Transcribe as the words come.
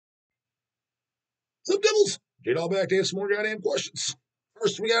What's up, devils? J-Dawg back to answer more goddamn questions.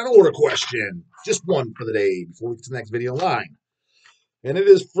 First, we got an order question. Just one for the day before we get to the next video line. And it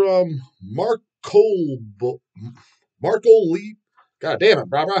is from Marco Lee. God damn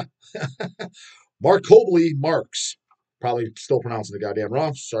it, brah. Marco Lee Marks. Probably still pronouncing it goddamn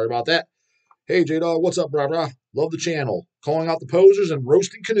wrong. Sorry about that. Hey, J-Dawg, what's up, brah? Love the channel. Calling out the posers and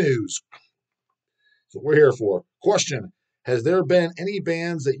roasting canoes. That's what we're here for. Question. Has there been any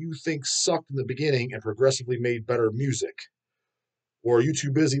bands that you think sucked in the beginning and progressively made better music? Or are you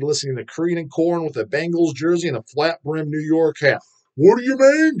too busy listening to Creed and Corn with a Bengals jersey and a flat brim New York hat? What do you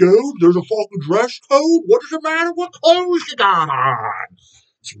mean, dude? There's a fucking dress code? What does it matter what clothes you got on?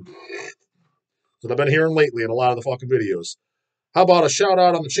 That's what I've been hearing lately in a lot of the fucking videos. How about a shout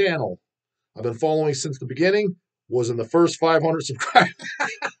out on the channel? I've been following since the beginning. Was in the first 500 subscribers.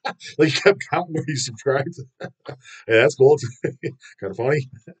 Like, you kept counting where you subscribed. Yeah, that's cool. Kind of funny.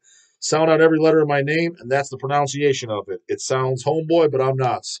 Sound out every letter of my name, and that's the pronunciation of it. It sounds homeboy, but I'm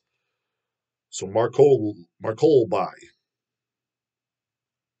not. So Marcol by.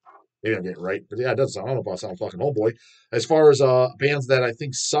 Maybe I'm getting it right, but yeah, it does sound. I don't know if I sound fucking homeboy. As far as bands that I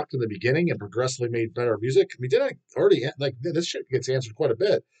think sucked in the beginning and progressively made better music, I mean, did I already like this shit gets answered quite a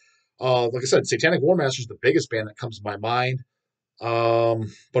bit. Like I said, Satanic War Master is the biggest band that comes to my mind.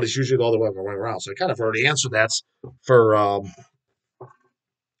 But it's usually the other way around. So I kind of already answered that for a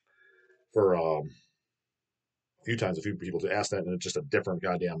few times. A few people to ask that, and it's just a different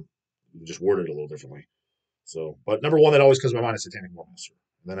goddamn, just worded a little differently. So, but number one that always comes to my mind is Satanic War Master.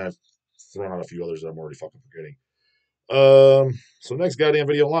 And then I've thrown out a few others that I'm already fucking forgetting. So next goddamn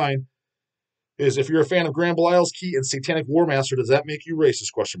video line is if you're a fan of Grand Belial's Key and Satanic War Master, does that make you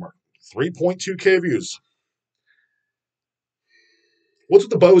racist? Question mark. 3.2K views. What's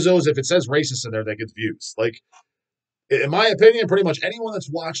with the bozos if it says racist in there that gets views? Like, in my opinion, pretty much anyone that's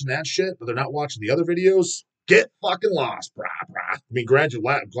watching that shit, but they're not watching the other videos, get fucking lost, brah. I mean, glad you're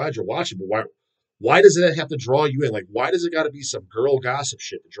watching, but why does it have to draw you in? Like, why does it got to be some girl gossip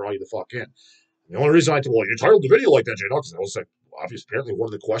shit to draw you the fuck in? The only reason you titled the video like that, J-Dawg, because I was like, obviously, apparently one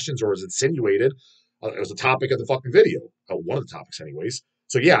of the questions or was insinuated, it was the topic of the fucking video, one of the topics, anyways.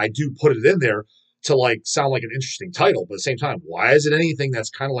 So yeah, I do put it in there to like sound like an interesting title, but at the same time, why is it anything that's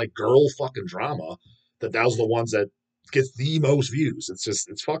kind of like girl fucking drama that was the ones that gets the most views?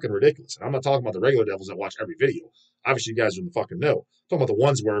 It's fucking ridiculous. And I'm not talking about the regular devils that watch every video. Obviously, you guys are in the fucking know. I'm talking about the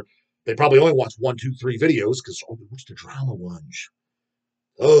ones where they probably only watch 1, 2, 3 videos because what's the drama one?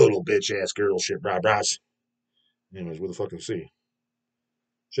 Oh, little bitch ass girl shit, bras. Anyways, where the fuck can see?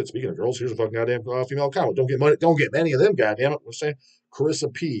 Shit, speaking of girls, here's a fucking goddamn female comment. Don't get many of them, goddamn it. We're saying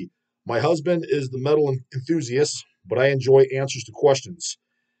Carissa P. My husband is the metal enthusiast, but I enjoy answers to questions.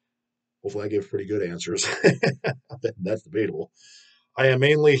 Hopefully I give pretty good answers. That's debatable. I am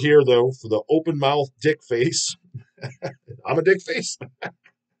mainly here, though, for the open mouth dick face. I'm a dick face.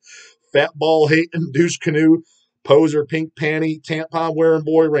 Fat ball hating, douche canoe, poser, pink panty, tampon wearing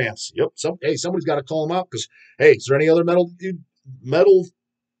boy rants. Yep. Somebody's got to call them out because, hey, is there any other metal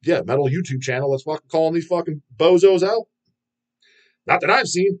YouTube channel that's fucking calling these fucking bozos out? Not that I've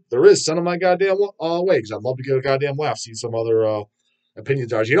seen. There is. Send them my goddamn way because I'd love to get a goddamn laugh. See some other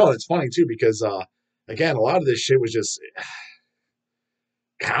opinions. You know, it's funny too because again, a lot of this shit was just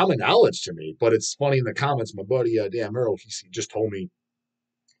common knowledge to me. But it's funny in the comments. My buddy Dan Merrill, he just told me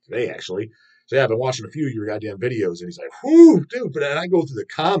today actually. So yeah, I've been watching a few of your goddamn videos, and he's like, "Whoo, dude!" But then I go through the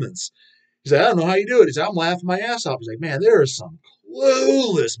comments. He's like, "I don't know how you do it." He's like, "I'm laughing my ass off." He's like, "Man, there are some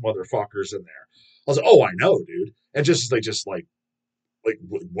clueless motherfuckers in there." I was like, "Oh, I know, dude." And just like,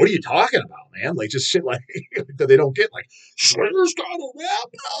 what are you talking about, man? Like, just shit like that they don't get. Like, Slayer's got a rap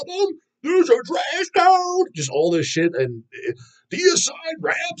album. There's a dress code. Just all this shit. And deicide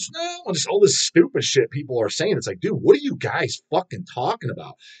raps now. And just all this stupid shit people are saying. It's like, dude, what are you guys fucking talking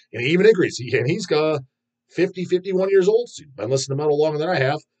about? And he even agrees. He's got 50, 51 years old. So he's been listening to metal longer than I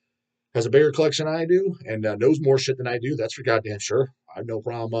have. Has a bigger collection than I do. And knows more shit than I do. That's for goddamn sure. I have no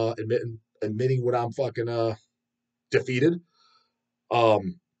problem admitting when I'm fucking defeated.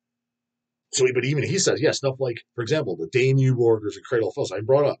 But even he says, yeah, stuff like, for example, the Dimmu Borgir and Cradle of Filth. I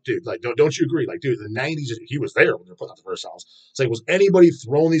brought up, dude, like, don't you agree? Like, dude, in the 90s, he was there when they were putting out the first albums. It's like, was anybody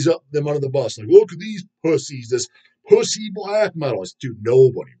throwing them under the bus? Like, look at these pussies, this pussy black metal. It's, dude,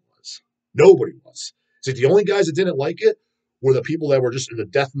 nobody was. Nobody was. It's like the only guys that didn't like it were the people that were just in the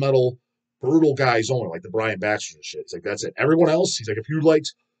death metal, brutal guys only, like the Brian Baxter and shit. It's like, that's it. Everyone else, he's like, if you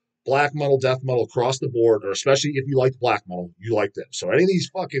liked black metal, death metal across the board, or especially if you liked black metal, you liked them. So any of these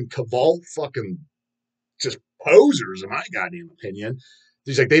fucking cabal fucking just posers, in my goddamn opinion,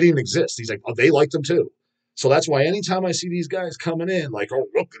 he's like, they didn't exist. He's like, oh, they liked them too. So that's why anytime I see these guys coming in, like, oh,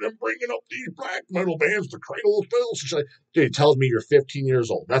 look at them bringing up these black metal bands to Cradle of Filth. Like, dude, he tells me you're 15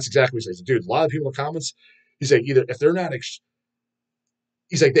 years old. That's exactly what he says. Dude, a lot of people in the comments, he's like, either if they're not,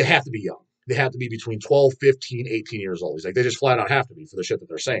 he's like, they have to be young. They have to be between 12, 15, 18 years old. He's like, they just flat out have to be for the shit that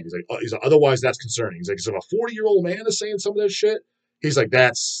they're saying. He's like, otherwise that's concerning. He's like, if a 40-year-old man is saying some of this shit, he's like,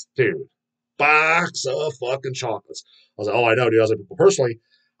 that's, dude, box of fucking chocolates. I was like, oh, I know, dude. I was like, well, personally,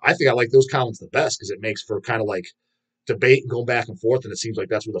 I think I like those comments the best because it makes for kind of like debate and going back and forth, and it seems like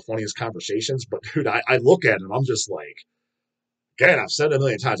that's where the funniest conversations. But dude, I look at it and I'm just like, again, I've said it a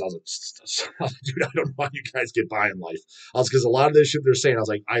million times. I was like, dude, I don't know how you guys get by in life. I was because a lot of this shit they're saying, I was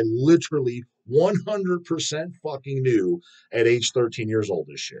like, I literally 100% fucking knew at age 13 years old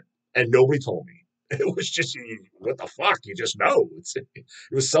this shit, and nobody told me. It was just, what the fuck? You just know. It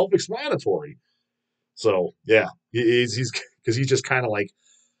was self-explanatory. So yeah, he's because he's just kind of like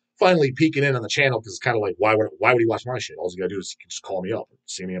finally peeking in on the channel because it's kind of like why would he watch my shit? All he gotta do is he can just call me up, or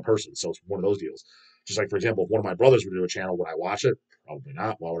see me in person. So it's one of those deals. Just like for example, if one of my brothers would do a channel, would I watch it? Probably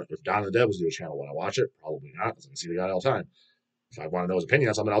not. If Don and Deb was do a channel, would I watch it? Probably not, because I can see the guy all the time. If I want to know his opinion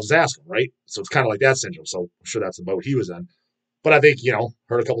on something, I'll just ask him, right? So it's kind of like that syndrome. So I'm sure that's the boat he was in. But I think,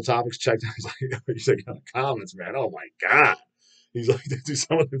 heard a couple topics, checked. He's like in the comments, man. Oh my god. He's like,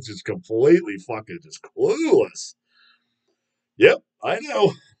 some of them just completely fucking just clueless. Yep, I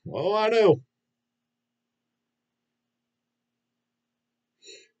know. Well, I know.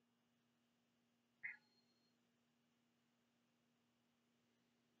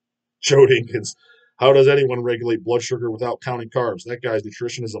 Joe Dinkins, how does anyone regulate blood sugar without counting carbs? That guy's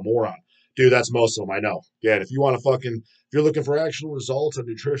nutrition is a moron. Dude, that's most of them, I know. Yeah, if you want to if you're looking for actual results of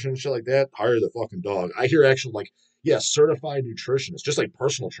nutrition and shit like that, hire the fucking dog. I hear actual, certified nutritionists, just like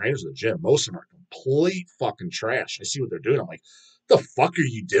personal trainers at the gym. Most of them are complete fucking trash. I see what they're doing. I'm like, the fuck are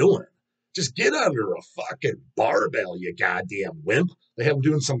you doing? Just get under a fucking barbell, you goddamn wimp. They have them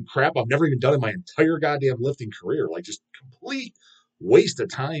doing some crap I've never even done in my entire goddamn lifting career. Like, just complete waste of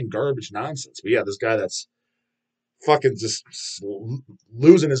time, garbage, nonsense. But yeah, this guy that's fucking just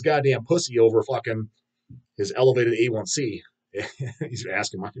losing his goddamn pussy over fucking his elevated A1C. He's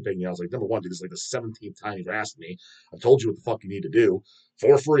asking my opinion. I was like, number one, dude, this is like the 17th time you've asked me. I've told you what the fuck you need to do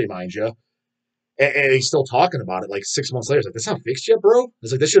for free, mind you. And he's still talking about it like 6 months later. He's like, that's not fixed yet, bro. I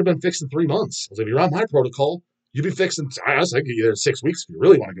was like, this should have been fixed in 3 months. I was like, if you're on my protocol, you'd be fixed in, I was like, either 6 weeks if you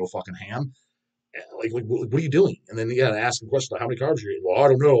really want to go fucking ham. Like, what are you doing? And then you got to ask him questions like, how many carbs are you eating? Well, I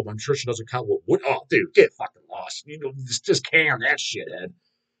don't know. My nutrition doesn't count. What? Oh, dude, get fucking lost. Just can that shithead.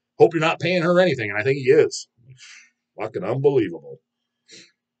 Hope you're not paying her anything. And I think he is. Fucking unbelievable.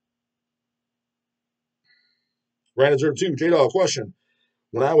 Ranager 2, J-Dawg question.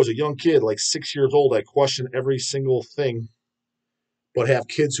 When I was a young kid, like 6 years old, I questioned every single thing, but have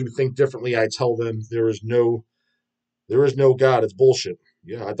kids who think differently. I tell them there is no God. It's bullshit.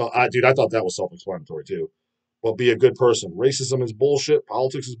 Yeah, I thought that was self-explanatory too. But be a good person. Racism is bullshit.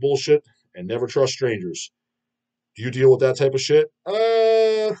 Politics is bullshit. And never trust strangers. Do you deal with that type of shit?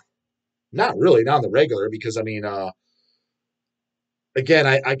 Not really, not on the regular, because I mean, again,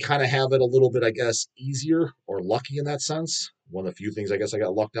 I kind of have it a little bit, I guess, easier or lucky in that sense. One of the few things I guess I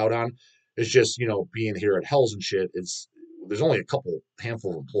got lucked out on is just, being here at Hell's and shit. There's only a couple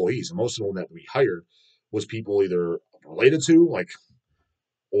handful of employees, and most of them that we hired was people either related to, like,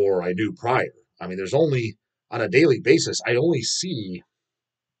 or I knew prior. I mean, there's only on a daily basis, I only see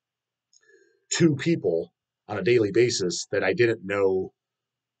two people on a daily basis that I didn't know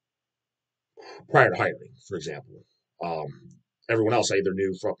prior to hiring, for example. Um, Everyone else I either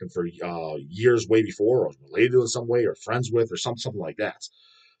knew fucking for years way before, or was related to in some way, or friends with, or something like that.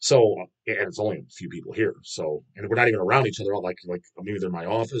 So, and it's only a few people here. So, and we're not even around each other. Like I'm either in my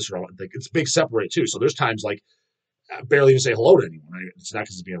office or like it's big separate too. So there's times like I barely even say hello to anyone. Right? It's not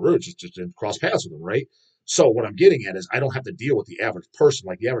because it's being rude. It's just to cross paths with them, right? So what I'm getting at is I don't have to deal with the average person.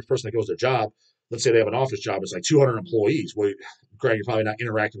 Like the average person that goes to their job, let's say they have an office job, it's like 200 employees. Well, Greg, you're probably not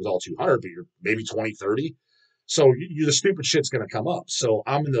interacting with all 200, but you're maybe 20, 30. So the stupid shit's going to come up. So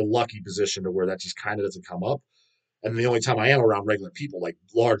I'm in the lucky position to where that just kind of doesn't come up. And the only time I am around regular people, like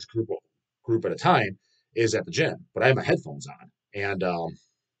large group at a time, is at the gym. But I have my headphones on, and no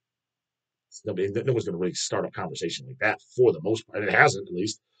one's going to really start a conversation like that for the most part. And it hasn't, at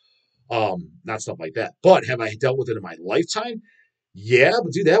least. Not stuff like that. But have I dealt with it in my lifetime? Yeah,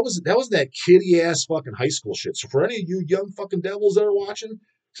 but dude, that was that kiddie ass fucking high school shit. So for any of you young fucking devils that are watching,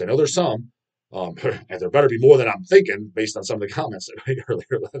 because I know there's some, and there better be more than I'm thinking based on some of the comments I made earlier,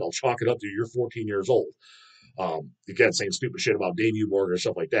 that I'll chalk it up to you're 14 years old. Again, saying stupid shit about Dimmu Borgir or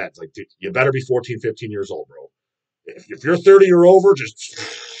stuff like that. It's like, dude, you better be 14, 15 years old, bro. If you're 30 or over,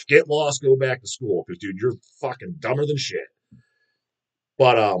 just get lost, go back to school, because dude, you're fucking dumber than shit.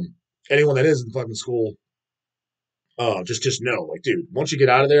 But anyone that is in fucking school, just know, like, dude, once you get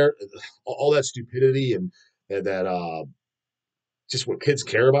out of there, all that stupidity and that just what kids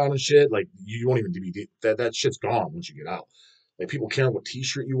care about and shit, like you won't even be that shit's gone once you get out. Like people caring what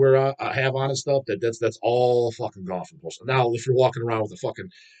T-shirt you wear, have on and stuff. That's all fucking gone from most. Now, if you're walking around with a fucking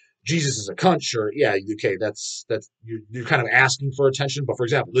Jesus is a cunt shirt, yeah, okay, that's you're kind of asking for attention. But for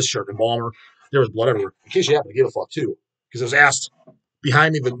example, this shirt in Balmer, there was blood everywhere. In case you happen to give a fuck too, because it was asked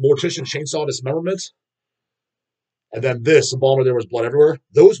behind me, the mortician chainsaw dismemberment, and then this in Balmer, there was blood everywhere.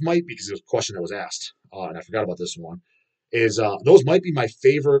 Those might be, because it was a question that was asked, and I forgot about this one. Is those might be my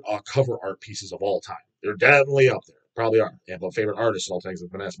favorite cover art pieces of all time. They're definitely up there. Probably are. And my favorite artist of all time has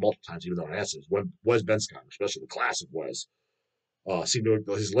been asked multiple times, even though I asked it, is Wes Benskow, especially the classic Wes.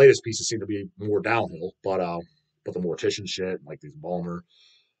 His latest pieces seem to be more downhill, but the mortician shit, like these Balmer,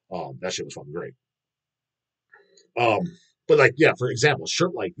 that shit was fucking great. But like, yeah, for example, a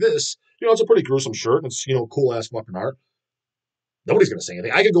shirt like this, it's a pretty gruesome shirt. It's cool ass fucking art. Nobody's gonna say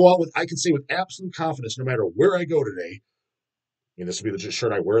anything. I can say with absolute confidence, no matter where I go today. This would be the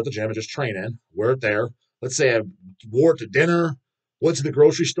shirt I wear at the gym and just train in. Wear it there. Let's say I wore it to dinner, went to the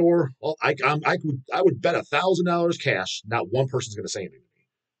grocery store. Well, I would bet $1,000 cash. Not one person's going to say anything to me.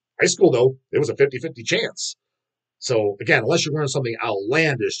 High school, though, it was a 50-50 chance. So, again, unless you're wearing something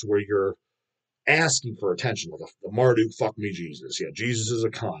outlandish to where you're asking for attention, like a Marduk, fuck me, Jesus. Yeah, Jesus is a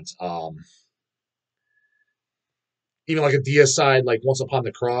cunt. Even like a deicide, like Once Upon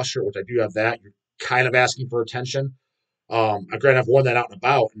the Cross shirt, which I do have that, you're kind of asking for attention. Granted, I've worn that out and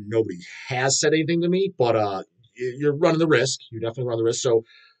about, and nobody has said anything to me, but you're running the risk. You definitely run the risk. So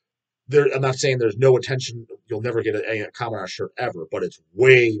I'm not saying there's no attention. You'll never get a comment on a shirt ever, but it's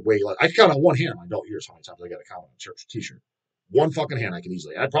way, way less. I can count on one hand in my adult years how many times I got a comment on a church t-shirt. One fucking hand I can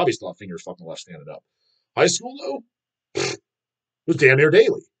easily. I'd probably still have fingers fucking left standing up. High school, though, it was damn near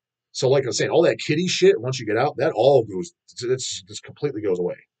daily. So like I was saying, all that kiddie shit, once you get out, that all goes, it just completely goes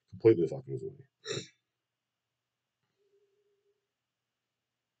away. Completely fucking goes away.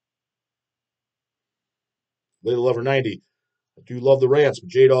 Little Lover 90. I do love the rants, but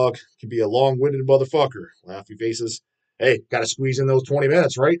J-Dawg can be a long-winded motherfucker. Laughy faces. Hey, got to squeeze in those 20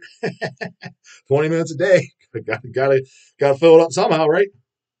 minutes, right? 20 minutes a day. Gotta fill it up somehow, right?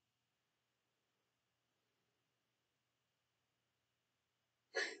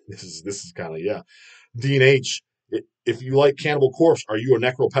 This is kind of, yeah. D&H, if you like Cannibal Corpse, are you a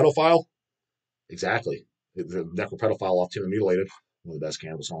necropedophile? Exactly. The necropedophile off Tim and Mutilated, one of the best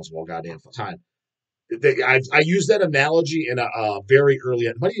cannibal songs of all goddamn time. I used that analogy in a very early.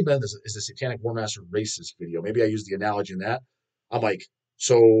 It might even been is the Satanic Warmaster racist video. Maybe I used the analogy in that. I'm like,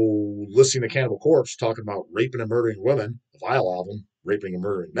 so listening to Cannibal Corpse talking about raping and murdering women, the Vile album, raping and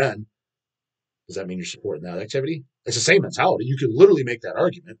murdering men. Does that mean you're supporting that activity? It's the same mentality. You could literally make that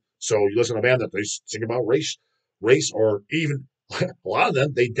argument. So you listen to a band that they sing about race, or even a lot of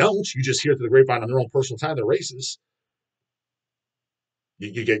them they don't. You just hear through the grapevine on their own personal time they're racist.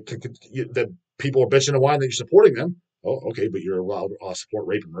 You get that people are bitching and whining that you're supporting them. Oh, okay, but you're allowed to support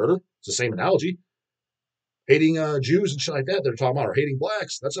rape and murder. It's the same analogy. Hating Jews and shit like that, they're talking about, or hating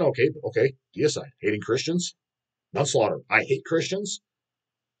blacks. That's not okay, but okay, deicide. Hating Christians, manslaughter. I hate Christians.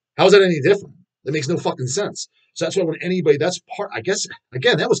 How is that any different? That makes no fucking sense. So that's why when anybody, that's part, I guess,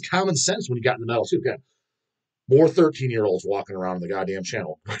 again, that was common sense when you got into metal too. Again, more 13-year-olds walking around the goddamn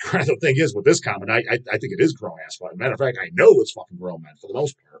channel. The thing is, with this comment, I think it is grown ass. Matter of fact, I know it's fucking grown men for the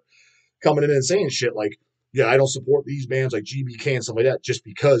most part. Coming in and saying shit like, yeah, I don't support these bands like GBK and stuff like that just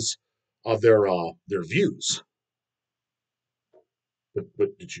because of their views. But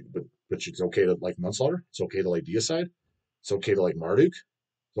it's okay to like manslaughter. It's okay to like deicide. It's okay to like Marduk.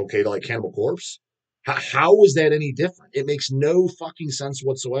 It's okay to like Cannibal Corpse. How is that any different? It makes no fucking sense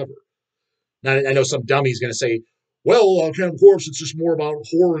whatsoever. Now I know some dummy's going to say, well, Cannibal Corpse, it's just more about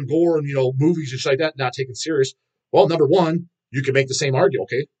horror and gore and movies and shit like that, not taken serious. Well, number one, you can make the same argument.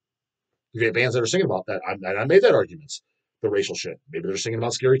 Okay, you get bands that are singing about that. I made that argument. The racial shit. Maybe they're singing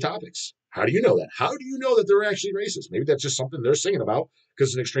about scary topics. How do you know that? How do you know that they're actually racist? Maybe that's just something they're singing about because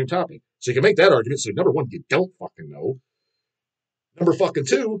it's an extreme topic. So you can make that argument. So number one, you don't fucking know. Number fucking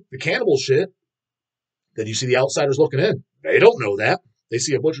two, the cannibal shit. Then you see the outsiders looking in. They don't know that. They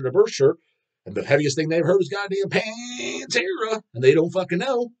see a Butcher the Birth shirt, and the heaviest thing they've heard is goddamn Pantera, and they don't fucking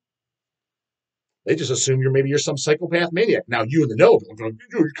know. They just assume you're some psychopath maniac. Now you in the know,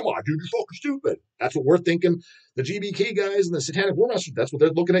 dude, come on, dude, you're fucking stupid. That's what we're thinking. The GBK guys and the Satanic Warmasters, that's what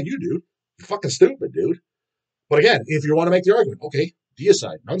they're looking at you, dude. You're fucking stupid, dude. But again, if you want to make the argument, okay,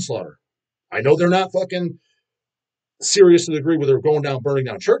 deicide, manslaughter. I know they're not fucking serious to the degree where they're going down, burning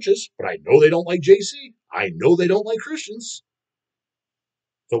down churches, but I know they don't like JC. I know they don't like Christians.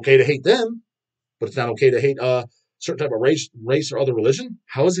 It's okay to hate them, but it's not okay to hate certain type of race or other religion.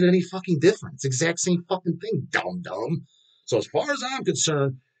 How is it any fucking different? It's the exact same fucking thing, dumb. So as far as I'm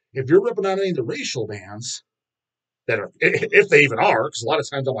concerned, if you're ripping on any of the racial bands that are, if they even are, because a lot of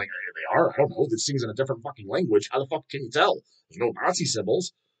times I'm like, they are. I don't know. This sings in a different fucking language. How the fuck can you tell? There's no Nazi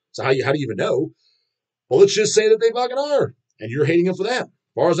symbols, so how do you even know? Well, let's just say that they fucking are, and you're hating them for that. As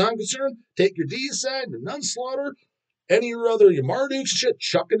far as I'm concerned, take your deicide and nunslaughter, any of your other, your Mardukes shit,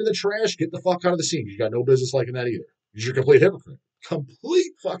 chuck into the trash, get the fuck out of the scene. You got no business liking that either. You're a complete hypocrite.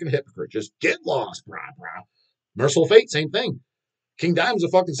 Complete fucking hypocrite. Just get lost, brah. Merciful Fate, same thing. King Diamond's a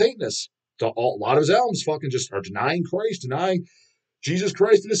fucking Satanist. A lot of his albums fucking just are denying Christ, denying Jesus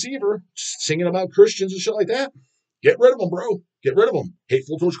Christ the Deceiver, singing about Christians and shit like that. Get rid of them, bro. Get rid of them.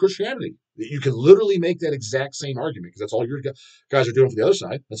 Hateful towards Christianity. You can literally make that exact same argument because that's all your guys are doing for the other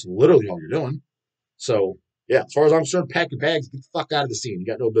side. That's literally all you're doing. So, yeah, as far as I'm concerned, pack your bags, get the fuck out of the scene. You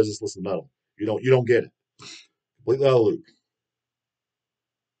got no business listening to metal. You don't get it. Completely out of the loop.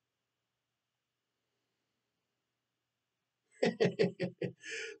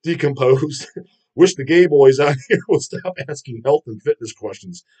 Decomposed. Wish the gay boys out here would stop asking health and fitness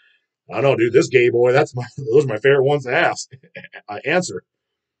questions. I don't know, dude. This gay boy, those are my favorite ones to ask. Answer.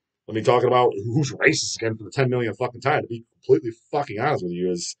 Let me talking about who's racist again for the 10 million fucking time. To be completely fucking honest with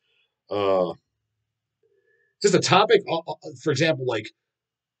you, is uh, just a topic. For example, like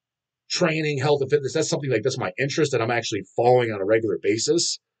training, health, and fitness. That's something like that's my interest that I'm actually following on a regular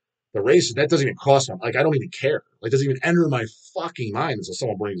basis. The race, that doesn't even cross my, like, I don't even care. Like, it doesn't even enter my fucking mind until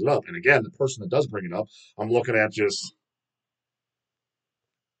someone brings it up. And again, the person that does bring it up, I'm looking at just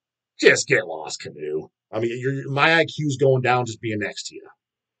get lost, Canoe. I mean, my IQ's going down just being next to you.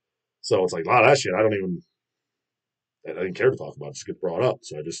 So it's like, a lot of that shit, I didn't care to talk about. It just get brought up.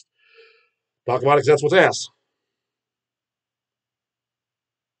 So I just talk about it because that's what's asked.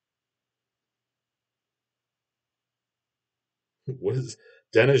 What is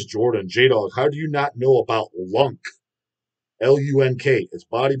Dennis Jordan, J-Dawgs? How do you not know about Lunk? Lunk. It's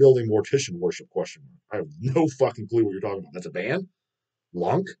bodybuilding mortician worship question. I have no fucking clue what you're talking about. That's a band?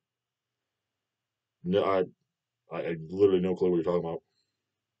 Lunk? No, I literally no clue what you're talking about.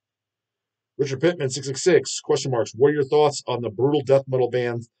 Richard Pittman, 666, question marks. What are your thoughts on the brutal death metal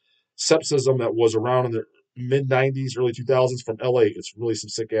band Sepsism that was around in the mid 90s, early 2000s from LA? It's really some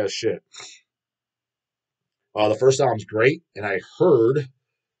sick ass shit. The first album's great, and I heard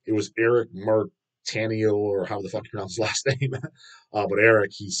it was Eric Martanio, or how the fuck you pronounce his last name. But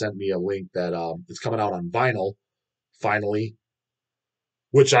Eric, he sent me a link that it's coming out on vinyl, finally,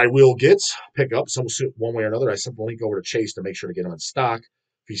 which I will pick up some one way or another. I sent the link over to Chase to make sure to get them in stock.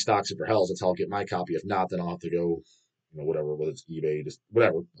 If he stocks it for Hells, that's how I'll get my copy. If not, then I'll have to go, whatever, whether it's eBay, just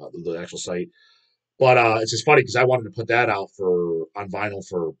whatever, the actual site. But it's just funny because I wanted to put that out on vinyl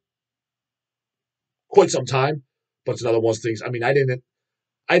for quite some time. But it's another one of those things. I mean, I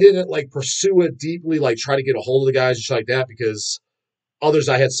didn't like pursue it deeply, like try to get a hold of the guys and shit like that, because others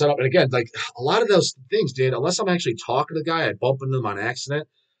I had set up. And again, like a lot of those things, dude, unless I'm actually talking to the guy, I bump into them on accident.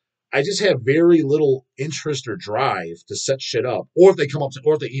 I just have very little interest or drive to set shit up, or if they come up to,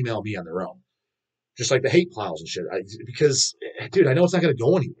 or if they email me on their own, just like the hate piles and shit. Because, dude, I know it's not going to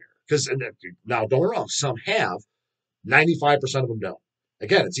go anywhere. Because now, don't get me wrong, some have, 95% of them don't.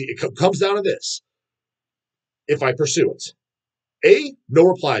 Again, it comes down to this: if I pursue it, A, no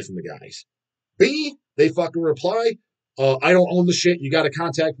reply from the guys. B, they fucking reply. I don't own the shit. You got to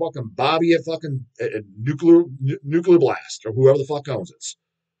contact fucking Bobby at fucking nuclear blast or whoever the fuck owns it.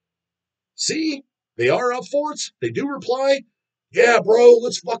 See, they are up for it. They do reply. Yeah, bro,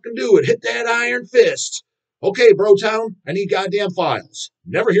 let's fucking do it. Hit that iron fist. Okay, bro town, I need goddamn files.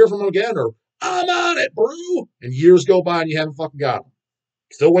 Never hear from them again, or I'm on it, bro. And years go by and you haven't fucking got them.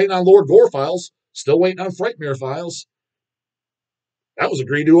 Still waiting on Lord Gore files. Still waiting on Frightmare files. That was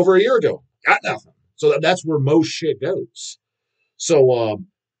agreed to over a year ago. Got nothing. So that's where most shit goes. So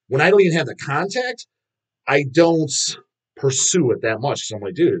when I don't even have the contact, I don't pursue it that much. So I'm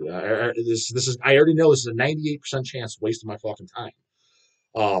like, dude, this is, I already know this is a 98% chance of wasting my fucking time.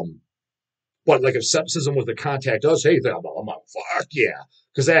 But like if sepsism with the contact does, hey, I'm like, fuck yeah,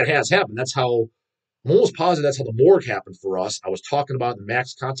 because that has happened. That's how, I'm almost positive that's how the morgue happened for us. I was talking about it, and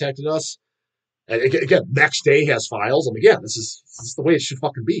Max contacted us. And again, next day has files. I'm like, yeah, this is the way it should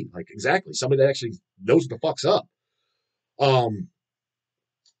fucking be. Like, exactly. Somebody that actually knows what the fuck's up.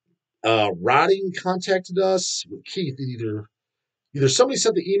 Rotting contacted us with Keith. Either somebody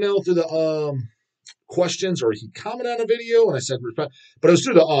sent the email through the questions, or he commented on a video, and I said, but it was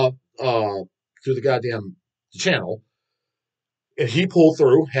through the goddamn channel. And he pulled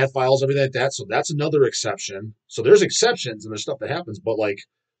through, had files, everything like that. So that's another exception. So there's exceptions and there's stuff that happens. But like,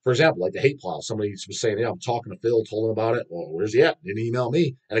 for example, like the hate plow, somebody was saying, yeah, I'm talking to Phil, told him about it. Well, where's he at? Didn't email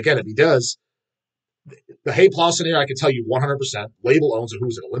me. And again, if he does, the hate plow scenario, I can tell you 100%. Label owns it.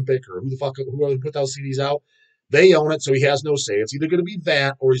 Who's it, Olympic or who the fuck, whoever put those CDs out? They own it, so he has no say. It's either going to be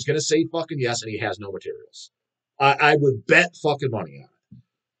that or he's going to say fucking yes and he has no materials. I would bet fucking money on it.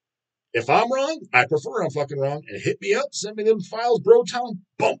 If I'm wrong, I prefer I'm fucking wrong. And hit me up, send me them files, bro. Tell him,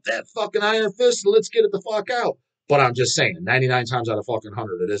 bump that fucking iron fist and let's get it the fuck out. But I'm just saying, 99 times out of fucking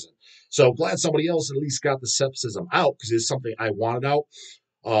 100, it isn't. So glad somebody else at least got the sepsism out because it's something I wanted out.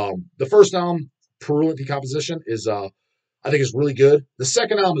 The first album, Purulent Decomposition, is I think is really good. The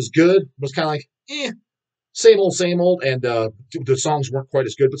second album is good, but it's kind of like, same old. And the songs weren't quite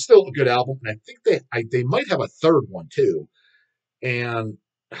as good, but still a good album. And I think they might have a third one too. And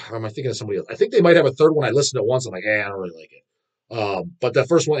am I thinking of somebody else? I think they might have a third one. I listened to it once. I'm like, I don't really like it. But the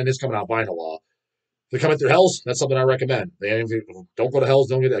first one, and it's coming out vinyl. They're coming through Hell's. That's something I recommend. Don't go to Hell's.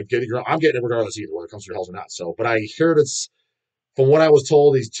 Don't get it. I'm getting it regardless either whether it comes through Hell's or not. So, but I heard it's from what I was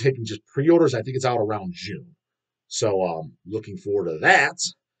told, he's taking just pre-orders. I think it's out around June. So, looking forward to that.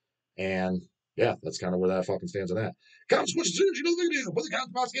 And yeah, that's kind of where that fucking stands on that. Comments, questions, you know what they're going to do. Put the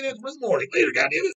comments box in the morning. Later, goddamn it.